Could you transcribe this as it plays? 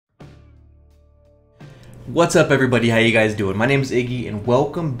What's up, everybody? How you guys doing? My name is Iggy, and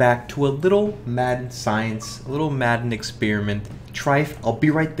welcome back to a little Madden science, a little Madden experiment. I'll be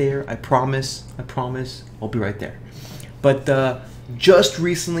right there. I promise. I'll be right there. But just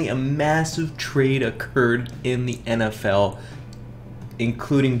recently, a massive trade occurred in the NFL,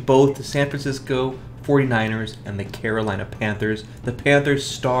 including both the San Francisco 49ers and the Carolina Panthers. The Panthers'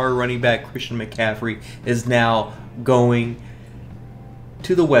 star running back Christian McCaffery is now going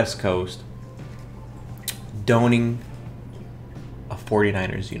to the West Coast, donning a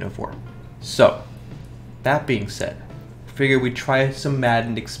 49ers uniform. So, that being said, I figured we'd try some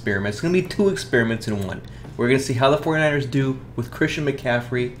Madden experiments. It's going to be two experiments in one. We're going to see how the 49ers do with Christian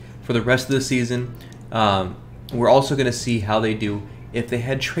McCaffery for the rest of the season. We're also going to see how they do if they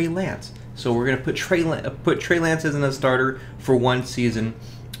had Trey Lance. So we're going to put Trey Lance as a starter for one season.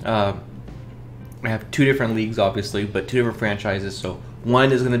 I have two different leagues, obviously, but two different franchises. So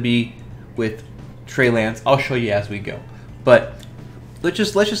one is going to be with Trey Lance. I'll show you as we go. But let's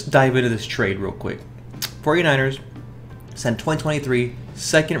just dive into this trade real quick. 49ers sent 2023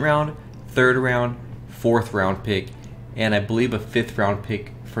 second round, third round, fourth round pick, and I believe a fifth round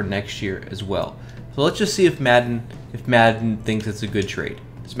pick for next year as well. So let's just see if Madden thinks it's a good trade.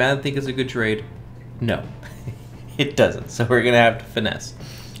 Does Madden think it's a good trade? No, it doesn't. So we're gonna have to finesse.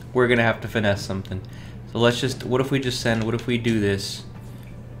 We're gonna have to finesse something. So let's just. What if we do this?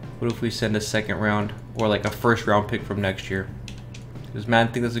 What if we send a second round or like a first round pick from next year? Does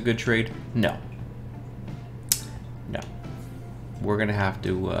Madden think that's a good trade? No. No. We're gonna have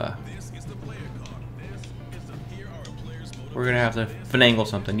to. We're gonna have to finagle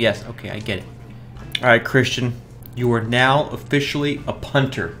something. Yes. Okay, I get it. All right, Christian, you are now officially a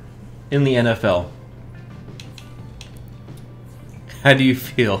punter in the NFL. How do you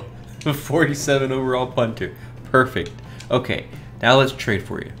feel? A 47 overall punter. Perfect. Okay, now let's trade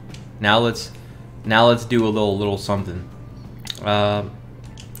for you. Now let's do a little something.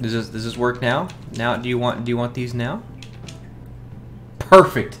 Does this work now? Now do you want these now?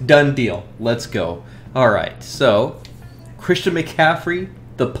 Perfect. Done deal. Let's go. All right. So Christian McCaffrey,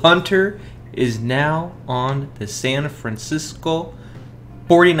 the punter, is now on the San Francisco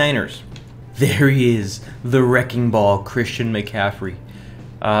 49ers. There he is, the wrecking ball, Christian McCaffrey.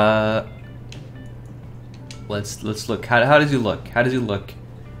 Let's look. How does he look? How does he look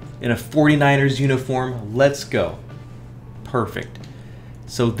in a 49ers uniform? Let's go. Perfect.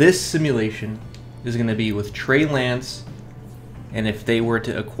 So this simulation is going to be with Trey Lance, and if they were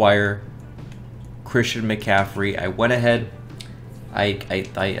to acquire Christian McCaffrey, I went ahead, I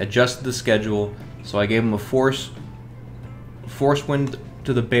adjusted the schedule, so I gave him a force win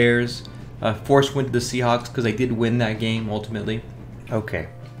to the Bears, a force win to the Seahawks, because I did win that game ultimately. Okay,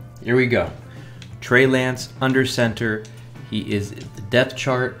 here we go. Trey Lance under center. He is the depth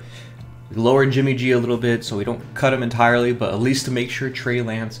chart. We lowered Jimmy G a little bit so we don't cut him entirely, but at least to make sure Trey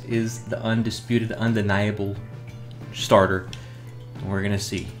Lance is the undisputed, undeniable starter. And we're gonna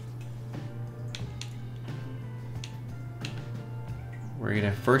see. We're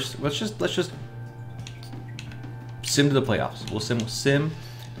gonna first let's just sim to the playoffs. We'll sim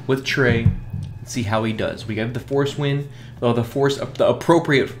with Trey and see how he does. We got the force win, the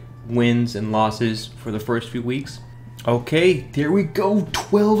appropriate wins and losses for the first few weeks. Okay, there we go.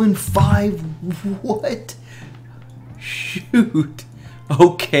 12-5. What? Shoot.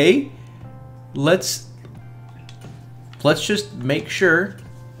 Okay. Let's just make sure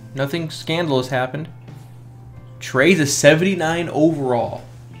nothing scandalous happened. Trey's a 79 overall.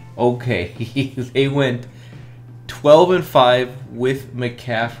 Okay, they went 12-5 with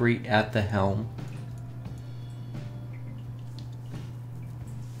McCaffrey at the helm.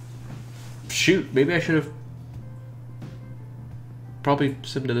 Shoot, maybe I should have probably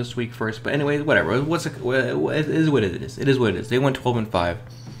simmed to this week first. But anyway, whatever. It is what it is. It is what it is. They went 12-5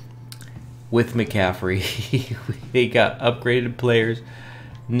 with McCaffrey. They got upgraded players.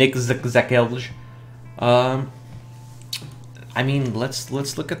 Nick Zakelj. I mean, let's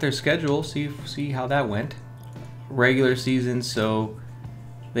look at their schedule. See how that went. Regular season, so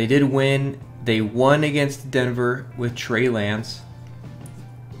they did win. They won against Denver with Trey Lance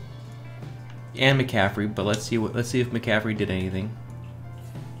and McCaffrey, but let's see if McCaffrey did anything.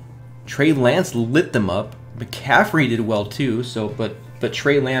 Trey Lance lit them up. McCaffrey did well too. So, but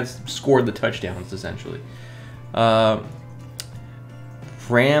Trey Lance scored the touchdowns essentially. Rams,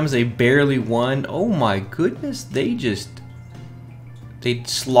 they barely won. Oh my goodness, they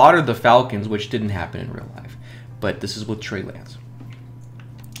slaughtered the Falcons, which didn't happen in real life. But this is with Trey Lance.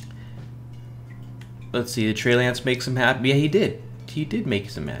 Let's see, did Trey Lance make some happen? Yeah, he did. He did make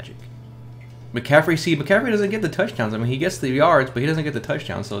some magic. McCaffrey, McCaffrey doesn't get the touchdowns. I mean, he gets the yards, but he doesn't get the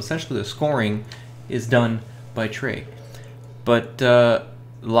touchdowns. So essentially the scoring is done by Trey. But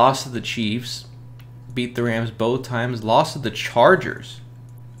lost to the Chiefs, beat the Rams both times, lost to the Chargers.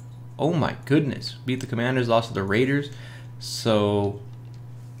 Oh my goodness. Beat the Commanders, lost to the Raiders. So,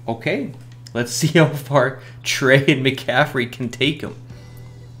 okay. Let's see how far Trey and McCaffery can take him.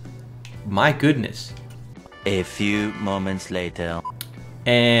 My goodness. A few moments later.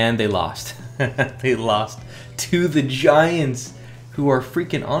 And they lost. They lost to the Giants, who are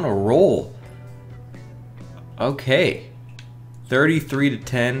freaking on a roll. Okay.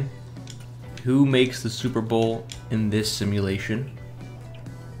 33-10. Who makes the Super Bowl in this simulation?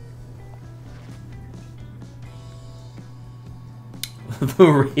 The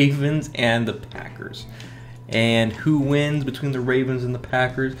Ravens and the Packers. And who wins between the Ravens and the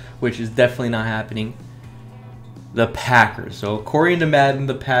Packers, which is definitely not happening? The Packers. So according to Madden,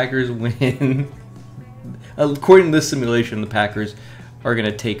 the Packers win. According to this simulation, the Packers are going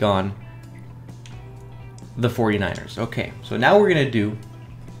to take on the 49ers. Okay, so now we're going to do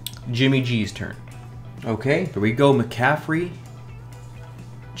Jimmy G's turn. Okay, here we go. McCaffrey,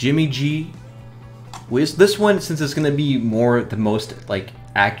 Jimmy G. With this one, since it's going to be the most like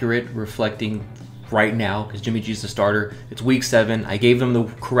accurate, reflecting right now, because Jimmy G's the starter. It's week 7. I gave them the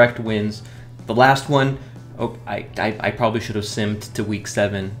correct wins. The last one, oh, I probably should have simmed to week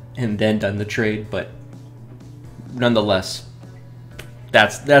 7 and then done the trade, but nonetheless,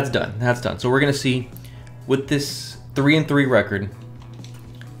 that's done. That's done. So we're going to see with this 3-3 record,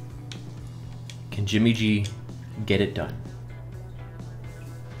 can Jimmy G get it done?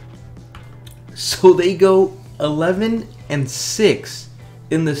 So they go 11-6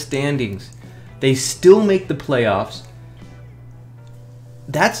 in the standings. They still make the playoffs.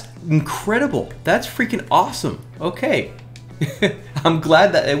 That's incredible. That's freaking awesome. Okay. I'm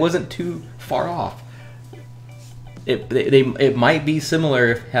glad that it wasn't too far off. It might be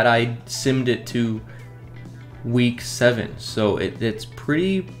similar had I simmed it to week 7. So it's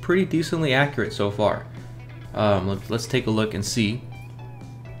pretty decently accurate so far. Let's take a look and see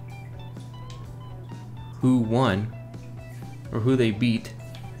who won or who they beat.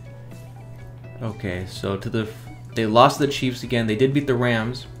 Okay, so they lost to the Chiefs again. They did beat the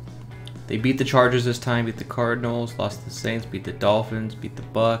Rams. They beat the Chargers this time, beat the Cardinals, lost to the Saints, beat the Dolphins, beat the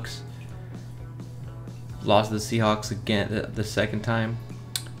Bucks. Lost to the Seahawks again the second time.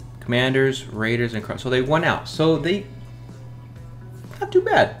 Commanders, Raiders, and Cardinals. So they won out. So they not too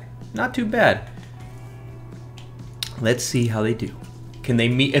bad. Not too bad. Let's see how they do. Can they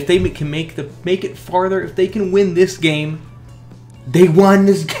meet? If they can make it farther, if they can win this game, they won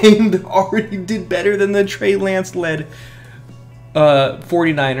this game. They already did better than the Trey Lance led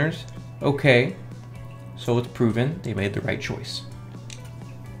 49ers. Okay, so it's proven they made the right choice.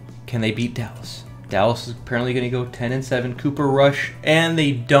 Can they beat Dallas? Dallas is apparently going to go 10-7. Cooper Rush, and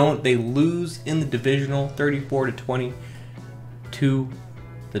they don't. They lose in the divisional, 34-20 to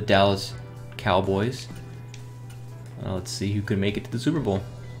the Dallas Cowboys. Let's see who can make it to the Super Bowl.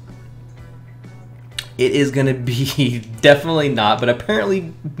 It is going to be definitely not, but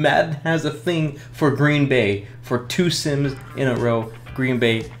apparently Madden has a thing for Green Bay. For 2 sims in a row, Green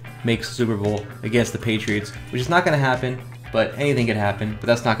Bay makes the Super Bowl against the Patriots, which is not going to happen, but anything could happen, but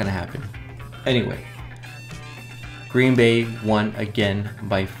that's not going to happen. Anyway, Green Bay won again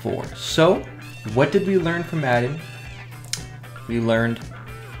by 4. So, what did we learn from Madden? We learned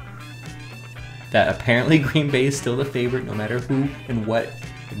that apparently Green Bay is still the favorite, no matter who and what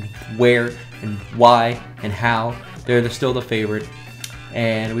and where and why and how. They're still the favorite.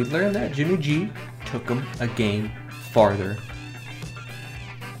 And we learned that Jimmy G took them a game farther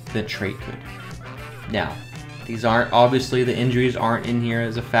than Trey could. Now, these aren't, obviously the injuries aren't in here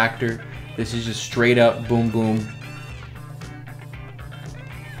as a factor. This is just straight up boom boom.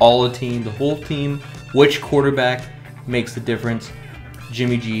 All the team, the whole team, which quarterback makes the difference?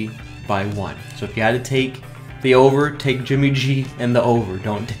 Jimmy G by 1. So if you had to take the over, take Jimmy G and the over.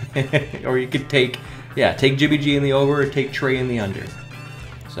 Don't or you could take Jimmy G in the over or take Trey in the under.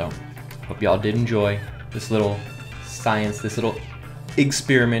 So hope y'all did enjoy this little science, this little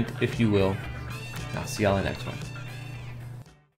experiment, if you will. I'll see y'all in the next one.